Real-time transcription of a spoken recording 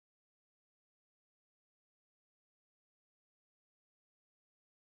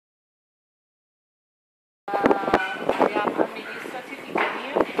I am administrative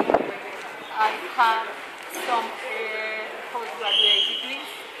engineer. I have some postgraduate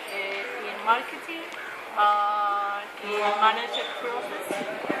degrees in marketing, in management process,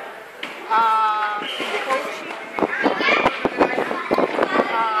 in coaching,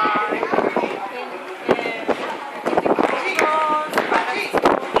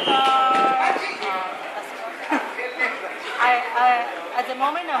 at the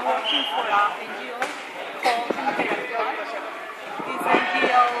moment I'm working for an NGO called This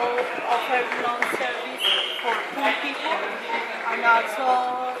NGO offers loan service for poor people, and also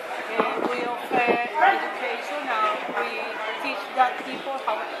we offer education and we teach that people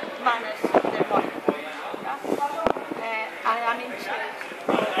how to manage their money. I am in charge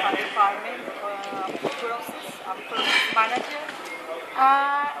of a department process. I'm process manager.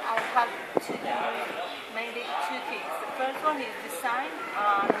 I have to do mainly two things. The first one is design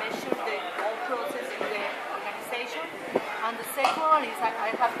and measure the whole process in the organization. And the second one is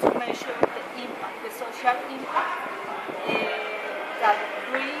I have to measure the impact, the social impact that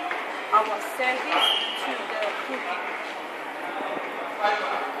bring our service to the poor people.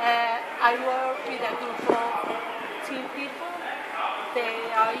 I work with a group of 10 people.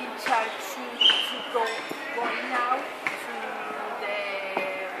 They are in charge to going out to the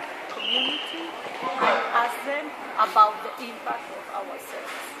community and ask them about the impact of our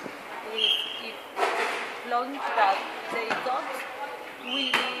service. If the loans that they got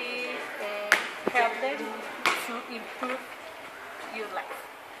really help them to improve your life.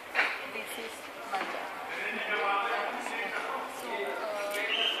 This is my job. So,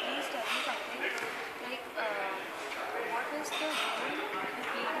 please tell me something like what is the role to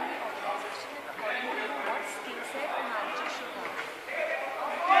be in the organization and according to you, what skill set a manager should have?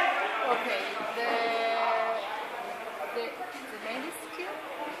 Okay, the main skill,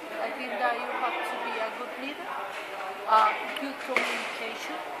 I think that you have to be a good leader, good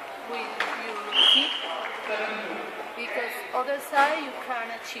communication with your team, because other side you can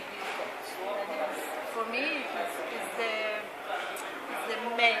achieve your goals. For me, it's the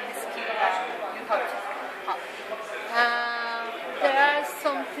main skill that you have to have. There are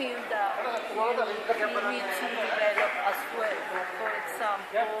some things that you need to develop as well. For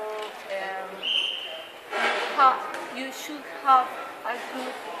example, you should have a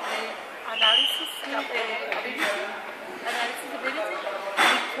good analysis ability,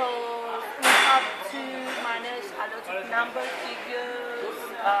 because we have to manage a lot of number figures.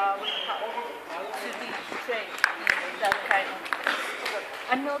 We have to be trained in that kind of thing.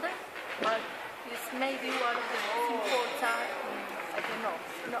 Another is maybe one of the most important. I don't know.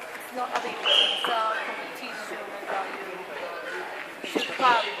 No, it's not a big one. It's a competition that you should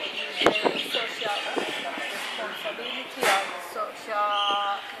have social responsibility and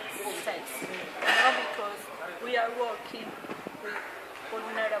social sense. Because we are working with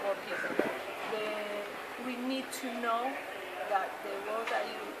vulnerable people. We need to know that the work that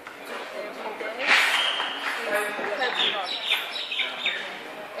you do every day is helping us.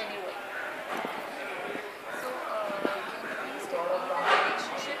 Anyway. So, can you please tell me the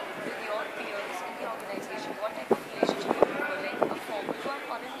relationship with your peers in the organization? What type of relationship you prefer, like a formal one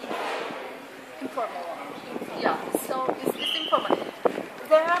or an Informal one. Yeah, so it's informal.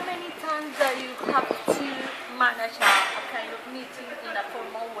 There are many times that you have to manage a kind of meeting in a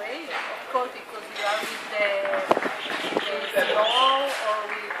formal way, of course, because you are with the CEO or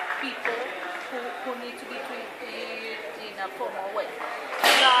with people who need to be treated in a formal way.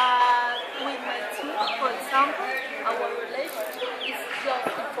 But with my team, for example, our relationship is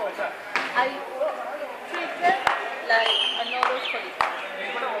just informal. I treat them like another colleague,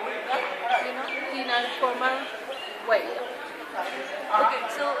 in a formal way. Okay,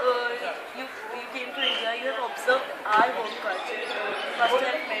 so you came to India, you have observed our work culture. You must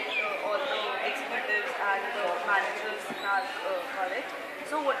have met all the executives and the managers in our college.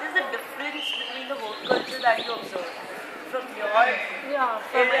 So what is the difference between the work culture that you observe from your area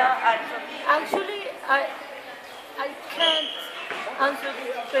and from... Actually, I can't answer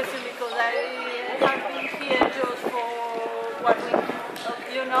this question because I have been here just for 1 week.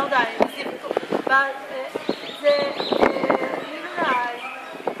 You know that it's difficult. But the little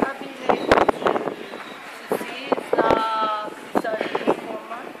I've been able to see is it's a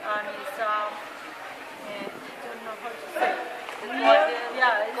informal and it's I don't know how to say.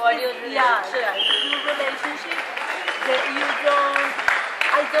 Cordial Good relationship. That you don't.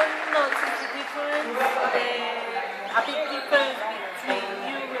 I don't notice the difference. A big difference between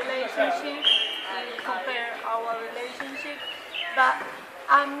your relationship and compare our relationship, but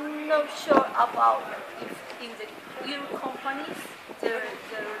I'm I'm not sure about if in the your companies the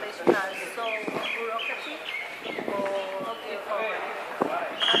relation are so bureaucratic or informal.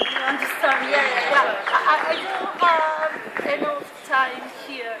 You understand? Yeah. I don't have enough time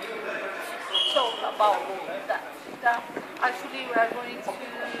here to talk about that. That actually we are going to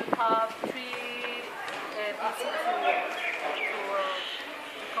have three visits to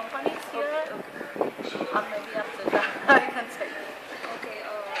companies here, and maybe after that I can tell you. Okay,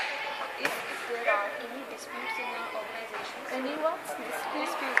 if there are any disputes in our organizations, Anyone?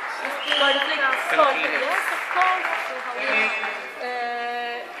 Disputes? Conflict. Yes, of course. so how do you handle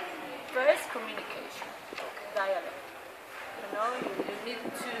it? First, communication, dialogue.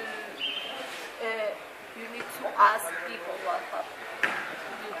 You need to ask people what happened.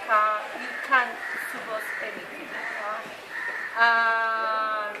 You can suppose anything.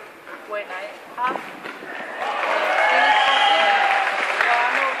 And when I have any conflict,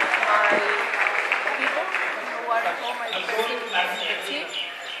 one of my people, one of my team,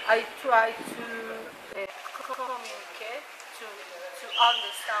 I try to communicate to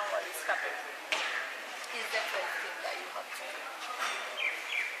understand what is happening. Is the first thing that you have to do.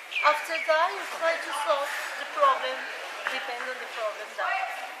 After that, you try to solve the problem, depending on the problem that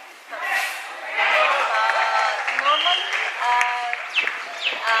normally I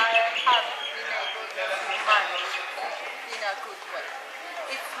have been able to manage in a good way.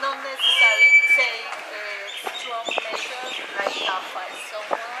 It's not necessary to take strong measures like fight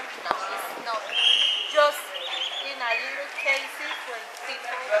someone. No, it's not. Just in a little cases when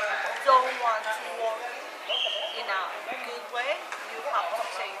people don't want to work in a good way, you have to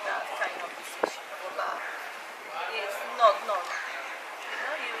take that kind of decision. But it's not normal.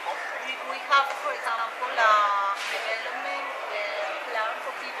 We have, for example, a development plan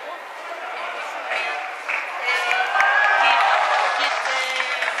for people in which we give them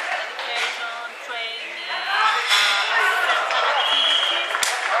education, training, certain activities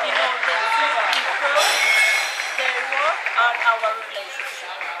in order to improve their work and our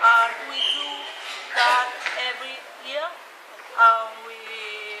relationship. And we do that every year, and we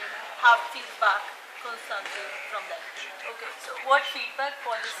have feedback constantly from them. Okay, so what feedback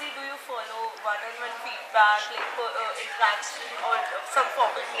policy do you follow? One-on-one feedback, like interaction or some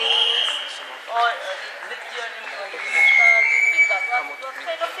formal mails or with your employees? Feedback. What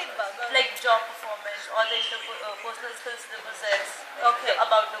kind of feedback? Like job performance or the interpersonal skills they possess Okay.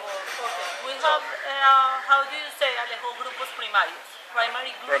 about the work. Okay. We have, how do you say, Alejo, grupos primarios?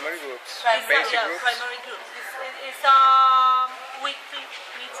 Primary groups? Primary groups, Primary, basic Yeah, groups. primary groups. It's a weekly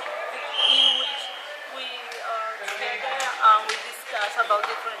meeting in which we are together and we discuss about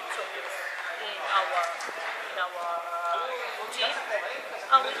different topics in our team,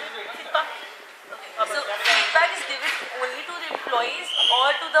 and we give feedback. So feedback is given only to the employees or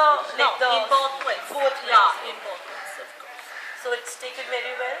to the like the in both ways. Both ways. Yeah, in both ways, of course. So it's taken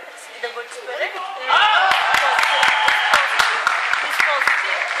very well. It's in a good spirit. It's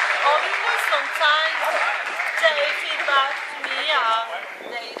positive. Obviously, sometimes they feedback to me and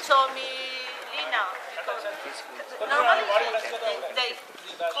they told me, Lina, because normally they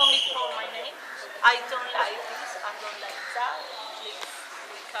call me for my name. I don't like this, I don't like that. Please,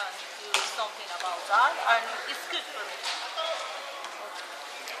 we can do something about that, and it's good for me.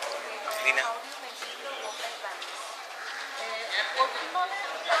 Lina. How do you maintain your work-life balance? Working on it,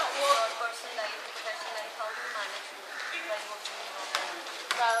 Your personal life, professional life, how do you manage it while working in your home?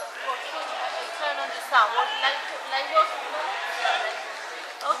 working, I can't understand. Like working on it?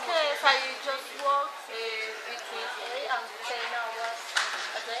 Okay, so I just work between 8 and 10 hours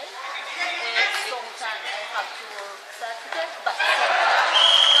a day. Sometimes I have to work Saturday, but sometimes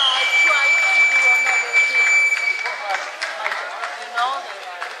I try to do another thing over my job.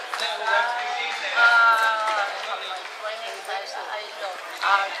 I love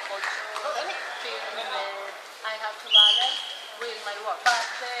art, culture, film. I have to balance with my work. But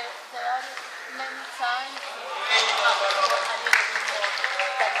there are many times I have to work a little bit more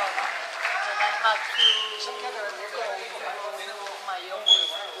than normal. And I have to go to my own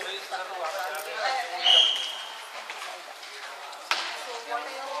business. So what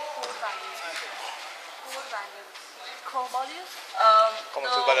are your core values? Core values. Core values? Como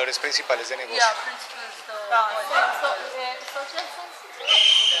tus valores principales de negocio. Yeah, principles. Social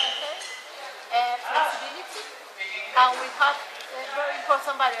sensitivity, flexibility, and we have a very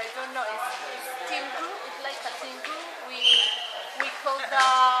important value. I don't know. It's team group. It's like a team group. We call the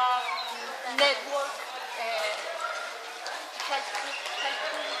network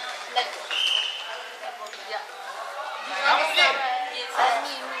network. Yeah. Do you understand? Yes, I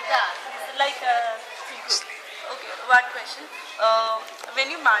mean that. It's like a team group. Okay, one question. When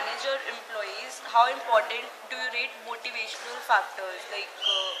you manage your employees, how important do you rate motivational factors? Like,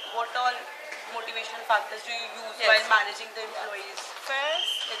 what all motivational factors do you use Yes. while managing the employees?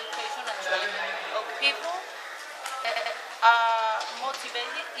 First, education and training. Okay. People are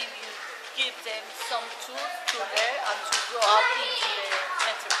motivated if you give them some tools to learn and to grow up into the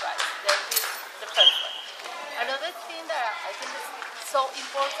enterprise. That is the first one. Another thing that I think is so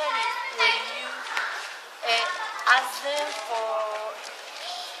important is when you ask them for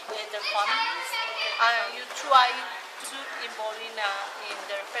their families and you try to involve in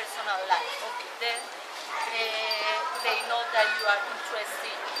their personal life. Okay, then they know that you are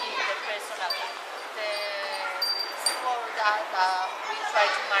interested in their personal life. For that, we try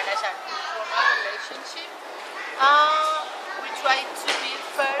to manage an informal relationship. We try to be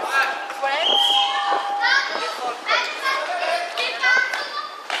first friends before colleagues. You know?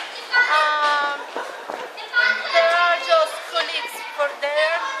 There are just colleagues, for they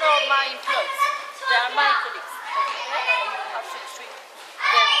are not my employees. They are my colleagues. Okay? You have to treat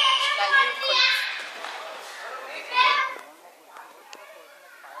them like your colleagues.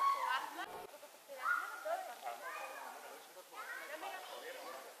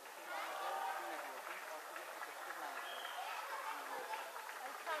 I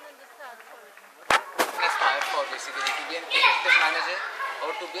can't understand. Sorry. Aspire for basically to be an effective manager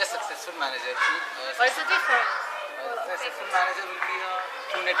or to be a successful manager. What's the difference? A successful manager will be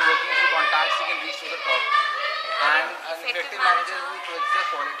through networking, through contacts, he can reach to the top. And an effective manager will possess the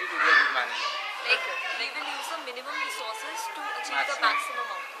quality to be a good manager. Like we will use the minimum resources to achieve the Maximum. maximum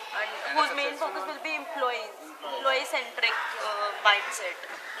output. And And whose a main successful focus one. will be employee-centric mindset,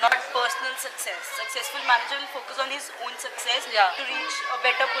 not personal success. Successful manager will focus on his own success Yeah. to reach a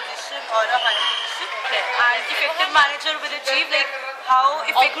better position or a higher position. Okay. And effective manager will achieve like how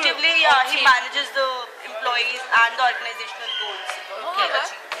effectively he manages the employees and the organizational goals. Okay.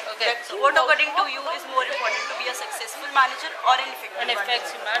 Okay. So what according to you is more important, to be a successful manager or an effective An manager?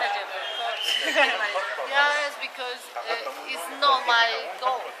 effective manager, of course. Effective manager. Yes, because it's not my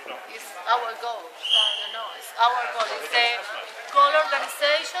goal. It's our goal. You know, it's our goal. It's the goal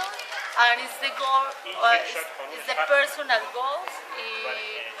organization, and it's the goal. It's the personal goals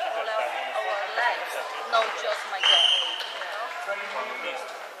in all of our lives, not just my goal. You know? Thank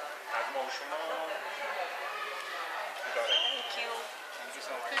you. Thank you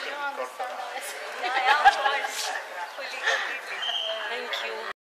so much. Do you understand that? Yeah, of course. Fully, completely. Thank you.